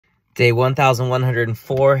Day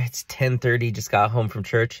 1104. It's 10:30. Just got home from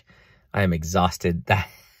church. I am exhausted. That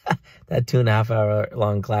 2.5 hour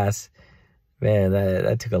long class, man,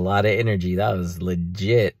 that took a lot of energy. That was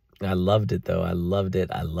legit. I loved it though. I loved it.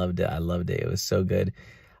 It was so good.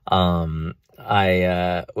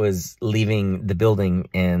 I was leaving the building,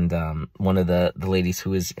 and one of the ladies who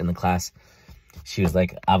was in the class, she was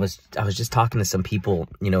like, I was just talking to some people,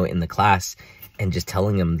 in the class, and just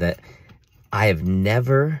telling them that I have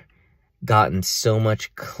never gotten so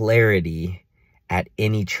much clarity at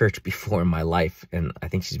any church before in my life. And I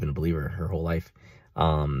think she's been a believer her whole life.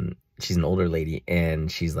 She's an older lady,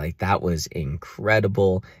 and she's like, that was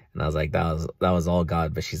incredible. And I was like, that was all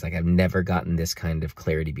God. But she's like, I've never gotten this kind of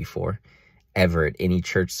clarity before, ever, at any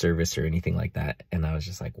church service or anything like that. And I was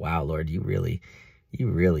just like, wow, Lord, you really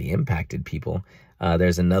impacted people.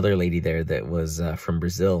 There's another lady there that was from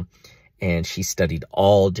Brazil, and she studied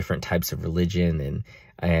all different types of religion,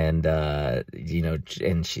 and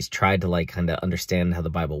she's tried to kind of understand how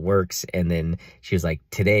the Bible works. And then she was like,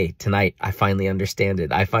 tonight, I finally understand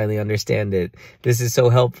it. This is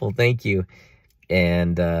so helpful. Thank you.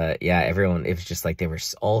 And everyone, it was just like, they were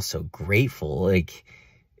all so grateful. Like,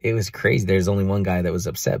 it was crazy. There's only one guy that was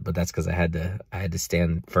upset, but that's because I had to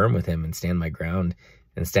stand firm with him and stand my ground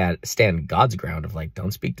and stand God's ground of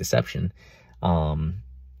don't speak deception.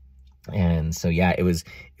 And so, it was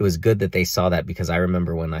good that they saw that, because I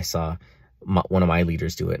remember when I saw one of my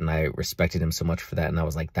leaders do it, and I respected him so much for that. And I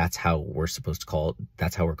was like, that's how we're called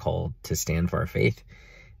to stand for our faith.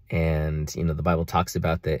 And, the Bible talks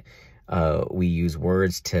about that. We use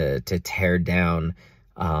words to tear down,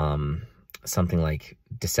 something like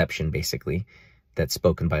deception, basically, that's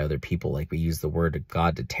spoken by other people. Like, we use the word of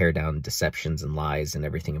God to tear down deceptions and lies and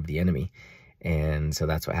everything of the enemy. And so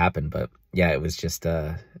that's what happened. But it was just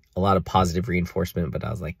a lot of positive reinforcement. But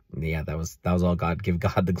I was like, that was all God. Give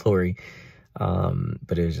God the glory.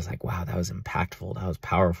 But it was just like, wow, that was impactful. That was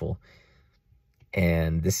powerful.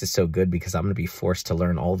 And this is so good, because I'm going to be forced to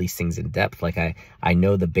learn all these things in depth. Like, I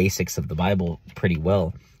know the basics of the Bible pretty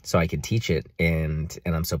well, so I can teach it, and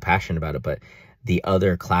I'm so passionate about it. But the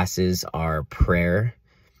other classes are prayer,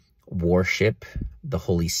 worship, the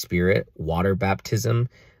Holy Spirit, water baptism,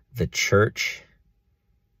 the church,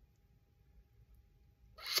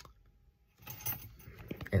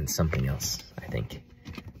 and something else. I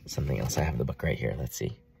have the book right here. Let's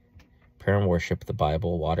see. Prayer and worship, the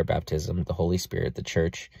Bible, water baptism, the Holy Spirit, the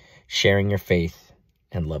church, sharing your faith,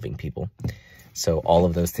 and loving people. So all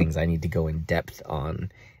of those things I need to go in depth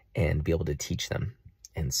on and be able to teach them.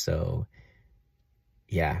 And so,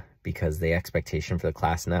 because the expectation for the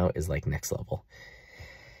class now is next level.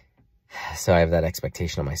 So I have that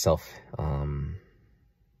expectation of myself. But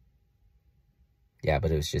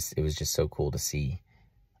it was just so cool to see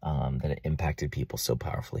that it impacted people so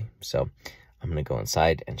powerfully. So I'm going to go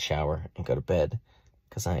inside and shower and go to bed,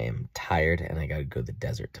 because I am tired and I got to go to the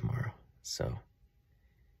desert tomorrow. So,